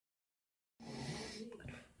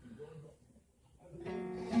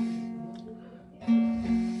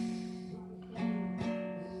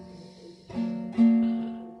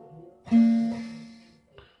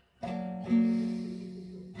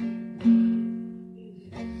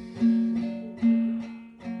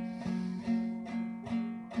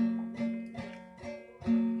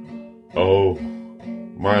Oh,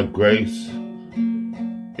 my grace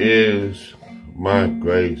is my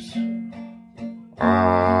grace.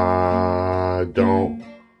 I don't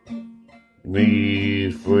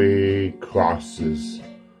need free crosses.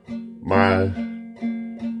 My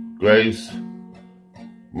grace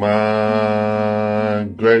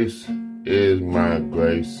is my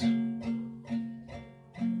grace.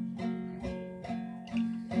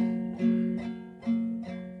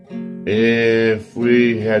 If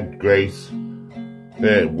we had grace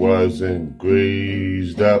that wasn't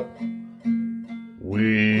greased up,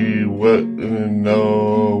 we wouldn't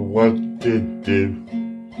know what to do.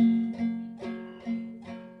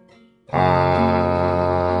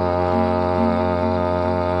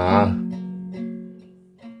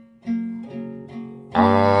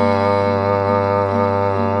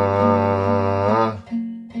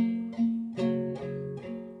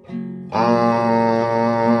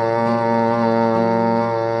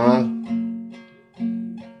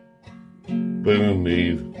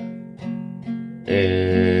 Believe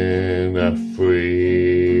in a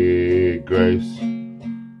free grace.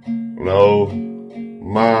 No,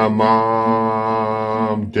 my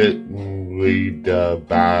mom didn't read the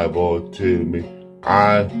Bible to me.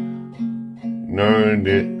 I learned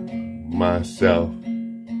it myself.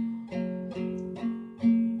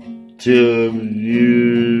 Till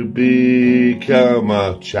you become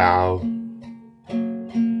a child,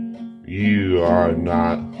 you are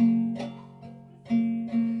not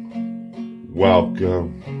welcome.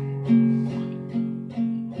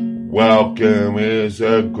 Welcome is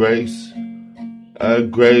a grace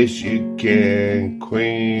you can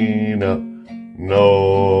clean up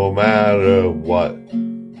no matter what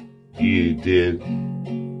you did.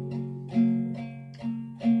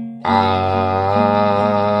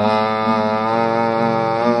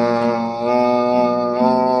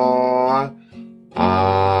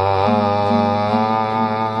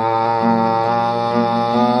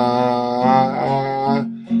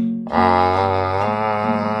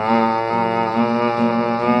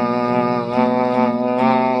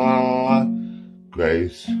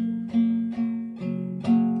 Grace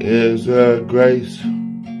is a grace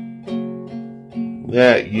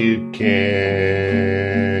that you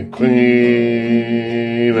can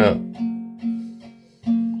clean up.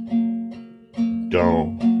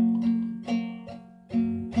 Don't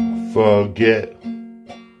forget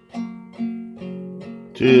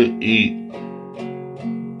to eat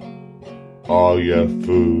all your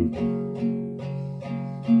food.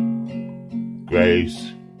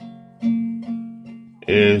 Grace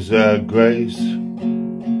is a grace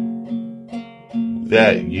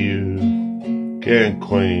that you can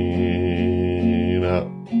clean up.